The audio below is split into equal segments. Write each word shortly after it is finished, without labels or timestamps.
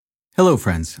Hello,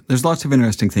 friends. There's lots of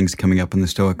interesting things coming up in the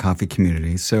Stoic Coffee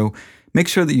community, so make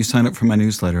sure that you sign up for my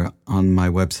newsletter on my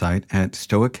website at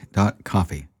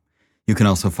stoic.coffee. You can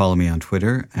also follow me on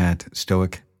Twitter at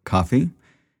stoiccoffee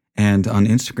and on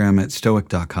Instagram at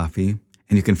stoic.coffee,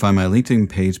 and you can find my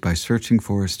LinkedIn page by searching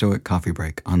for Stoic Coffee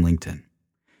Break on LinkedIn.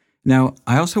 Now,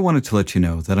 I also wanted to let you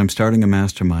know that I'm starting a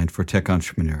mastermind for tech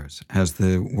entrepreneurs as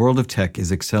the world of tech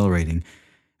is accelerating,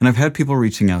 and I've had people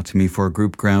reaching out to me for a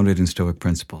group grounded in Stoic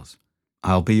principles.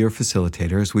 I'll be your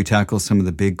facilitator as we tackle some of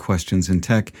the big questions in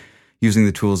tech using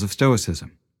the tools of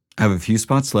Stoicism. I have a few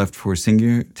spots left for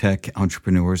senior tech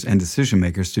entrepreneurs and decision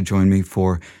makers to join me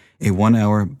for a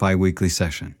 1-hour bi-weekly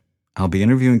session. I'll be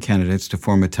interviewing candidates to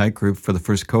form a tight group for the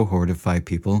first cohort of 5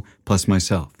 people, plus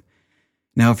myself.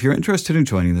 Now, if you're interested in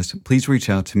joining this, please reach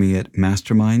out to me at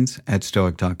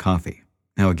masterminds@stoic.coffee.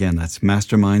 Now, again, that's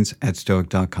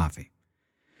masterminds@stoic.coffee.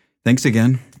 Thanks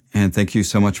again, and thank you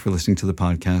so much for listening to the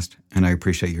podcast, and I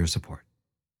appreciate your support.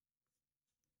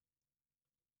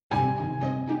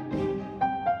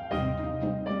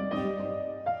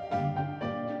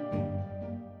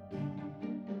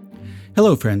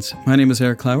 Hello, friends. My name is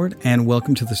Eric Cloward, and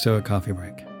welcome to the Stoic Coffee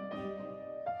Break.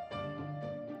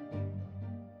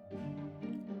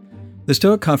 The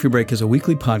Stoic Coffee Break is a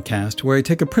weekly podcast where I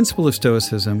take a principle of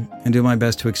Stoicism and do my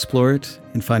best to explore it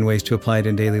and find ways to apply it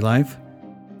in daily life,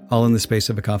 all in the space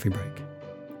of a coffee break.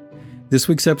 This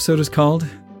week's episode is called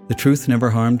The Truth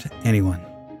Never Harmed Anyone.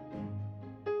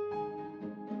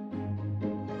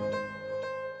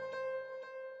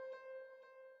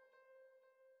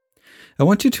 I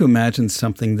want you to imagine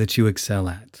something that you excel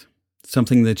at,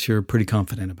 something that you're pretty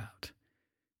confident about.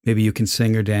 Maybe you can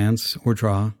sing or dance or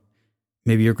draw.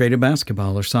 Maybe you're great at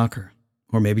basketball or soccer,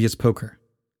 or maybe it's poker.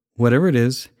 Whatever it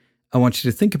is, I want you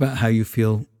to think about how you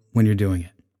feel when you're doing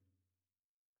it.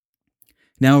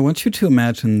 Now, I want you to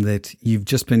imagine that you've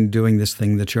just been doing this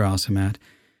thing that you're awesome at,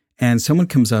 and someone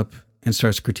comes up and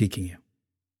starts critiquing you.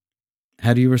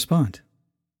 How do you respond?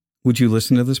 Would you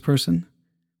listen to this person?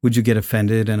 Would you get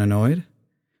offended and annoyed?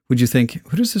 Would you think,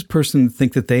 who does this person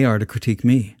think that they are to critique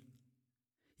me?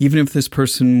 Even if this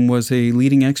person was a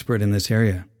leading expert in this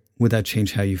area, would that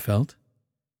change how you felt?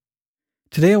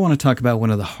 Today, I want to talk about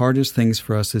one of the hardest things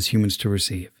for us as humans to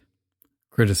receive: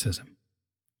 criticism.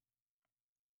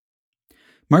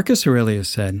 Marcus Aurelius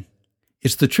said,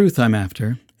 "It's the truth I'm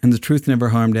after, and the truth never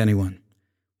harmed anyone.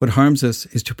 What harms us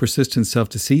is to persist in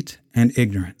self-deceit and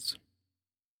ignorance."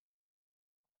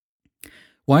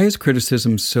 Why is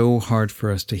criticism so hard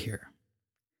for us to hear?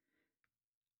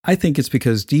 I think it's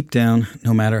because deep down,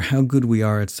 no matter how good we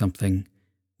are at something,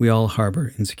 we all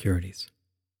harbor insecurities.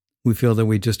 We feel that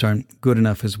we just aren't good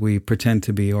enough as we pretend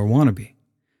to be or want to be.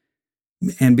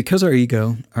 And because our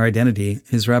ego, our identity,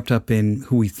 is wrapped up in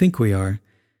who we think we are,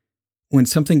 when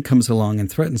something comes along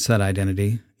and threatens that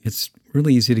identity, it's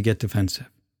really easy to get defensive.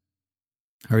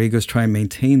 Our egos try and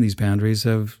maintain these boundaries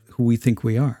of who we think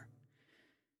we are.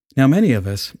 Now, many of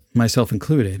us, myself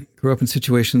included, grew up in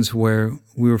situations where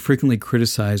we were frequently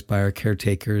criticized by our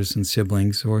caretakers and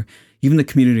siblings, or even the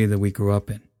community that we grew up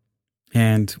in.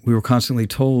 And we were constantly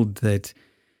told that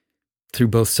through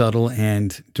both subtle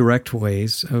and direct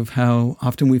ways of how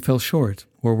often we fell short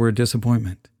or were a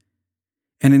disappointment.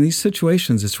 And in these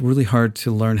situations, it's really hard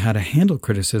to learn how to handle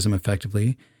criticism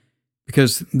effectively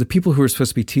because the people who are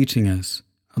supposed to be teaching us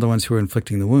are the ones who are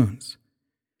inflicting the wounds.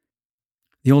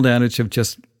 The old adage of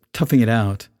just toughing it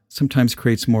out sometimes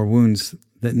creates more wounds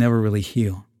that never really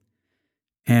heal.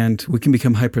 And we can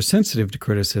become hypersensitive to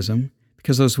criticism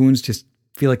because those wounds just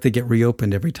feel like they get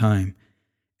reopened every time,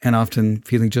 and often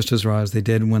feeling just as raw as they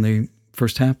did when they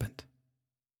first happened.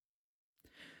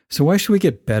 So why should we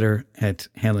get better at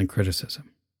handling criticism?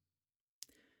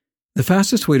 The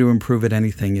fastest way to improve at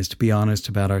anything is to be honest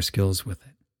about our skills with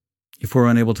it. If we're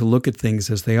unable to look at things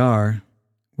as they are,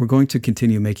 we're going to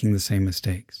continue making the same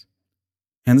mistakes.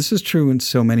 And this is true in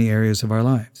so many areas of our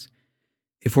lives.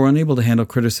 If we're unable to handle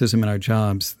criticism in our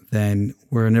jobs, then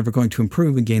we're never going to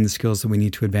improve and gain the skills that we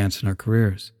need to advance in our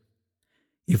careers.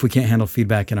 If we can't handle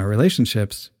feedback in our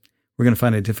relationships, we're going to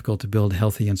find it difficult to build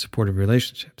healthy and supportive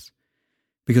relationships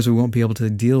because we won't be able to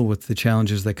deal with the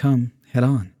challenges that come head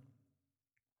on.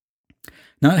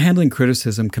 Not handling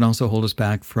criticism can also hold us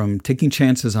back from taking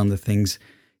chances on the things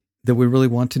that we really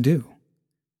want to do.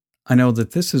 I know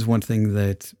that this is one thing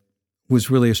that was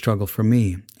really a struggle for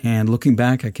me, and looking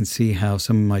back, I can see how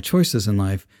some of my choices in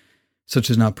life,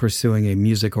 such as not pursuing a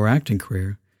music or acting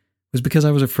career, was because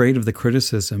I was afraid of the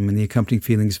criticism and the accompanying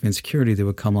feelings of insecurity that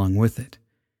would come along with it.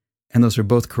 And those are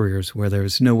both careers where there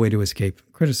is no way to escape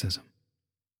criticism.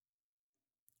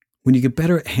 When you get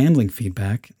better at handling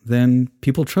feedback, then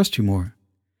people trust you more.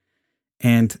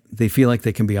 and they feel like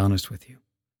they can be honest with you.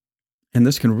 And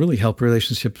this can really help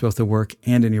relationships both at work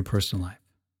and in your personal life.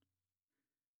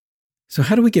 So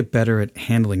how do we get better at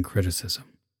handling criticism?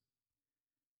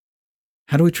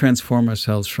 How do we transform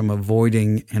ourselves from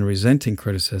avoiding and resenting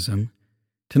criticism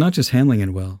to not just handling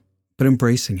it well, but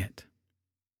embracing it?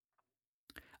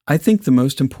 I think the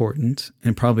most important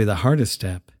and probably the hardest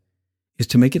step is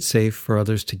to make it safe for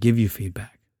others to give you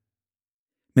feedback.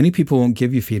 Many people won't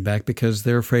give you feedback because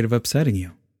they're afraid of upsetting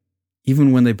you.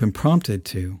 Even when they've been prompted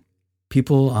to,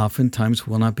 people oftentimes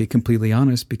will not be completely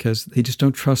honest because they just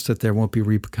don't trust that there won't be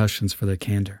repercussions for their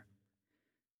candor.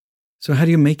 So how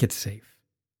do you make it safe?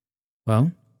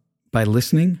 Well, by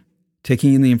listening,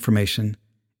 taking in the information,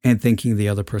 and thanking the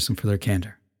other person for their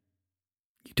candor.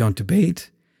 You don't debate,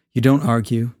 you don't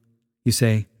argue, you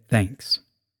say thanks,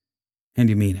 and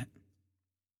you mean it.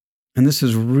 And this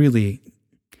is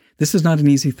not an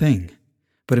easy thing,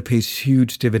 but it pays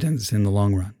huge dividends in the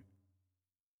long run.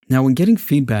 Now, when getting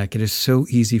feedback, it is so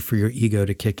easy for your ego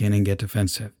to kick in and get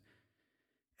defensive.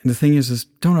 And the thing is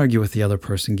don't argue with the other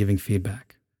person giving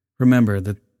feedback. Remember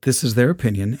that this is their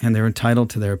opinion and they're entitled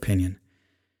to their opinion.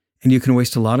 And you can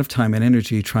waste a lot of time and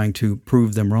energy trying to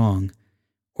prove them wrong,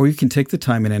 or you can take the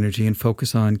time and energy and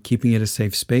focus on keeping it a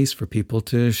safe space for people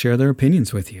to share their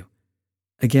opinions with you.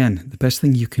 Again, the best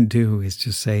thing you can do is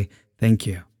just say thank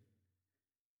you.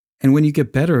 And when you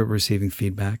get better at receiving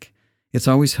feedback, it's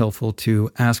always helpful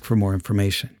to ask for more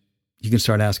information. You can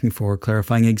start asking for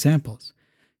clarifying examples.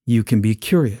 You can be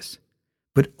curious,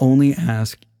 but only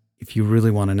ask if you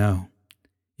really want to know.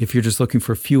 If you're just looking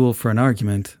for fuel for an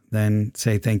argument, then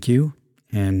say thank you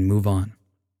and move on.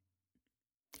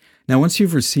 Now, once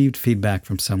you've received feedback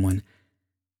from someone,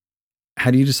 how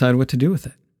do you decide what to do with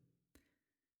it?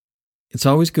 It's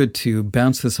always good to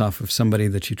bounce this off of somebody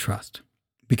that you trust,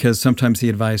 because sometimes the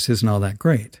advice isn't all that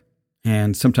great.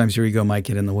 And sometimes your ego might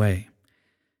get in the way.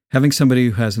 Having somebody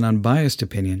who has an unbiased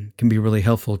opinion can be really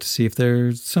helpful to see if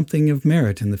there's something of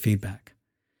merit in the feedback.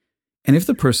 And if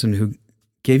the person who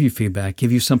gave you feedback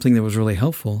gave you something that was really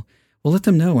helpful, well, let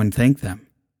them know and thank them.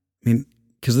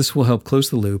 Because this will help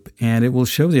close the loop and it will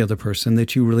show the other person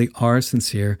that you really are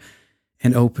sincere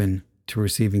and open to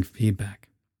receiving feedback.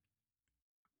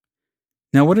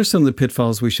 Now, what are some of the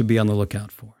pitfalls we should be on the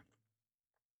lookout for?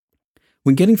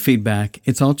 When getting feedback,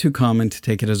 it's all too common to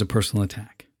take it as a personal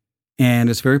attack. And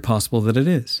it's very possible that it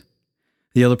is.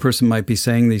 The other person might be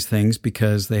saying these things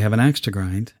because they have an axe to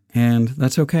grind, and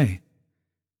that's okay.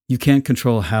 You can't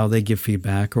control how they give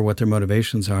feedback or what their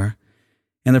motivations are,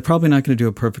 and they're probably not going to do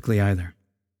it perfectly either.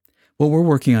 What we're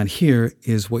working on here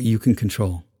is what you can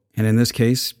control. And in this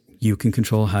case, you can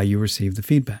control how you receive the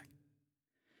feedback.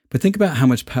 But think about how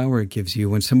much power it gives you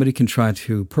when somebody can try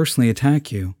to personally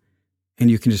attack you, and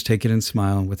you can just take it and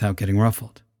smile without getting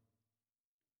ruffled.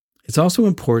 It's also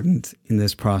important in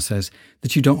this process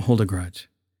that you don't hold a grudge.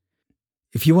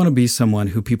 If you want to be someone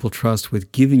who people trust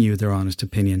with giving you their honest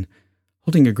opinion,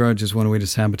 holding a grudge is one way to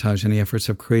sabotage any efforts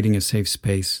of creating a safe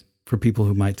space for people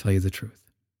who might tell you the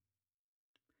truth.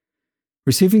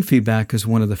 Receiving feedback is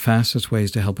one of the fastest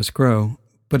ways to help us grow,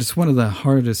 but it's one of the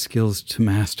hardest skills to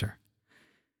master.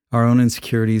 Our own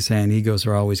insecurities and egos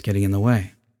are always getting in the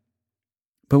way.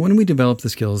 But when we develop the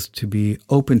skills to be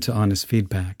open to honest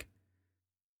feedback,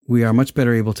 we are much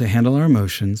better able to handle our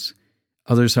emotions,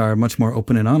 others are much more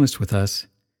open and honest with us,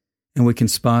 and we can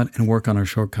spot and work on our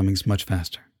shortcomings much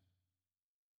faster.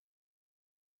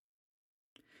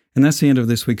 And that's the end of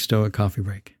this week's Stoic Coffee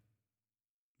Break.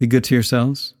 Be good to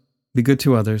yourselves, be good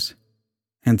to others,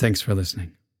 and thanks for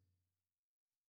listening.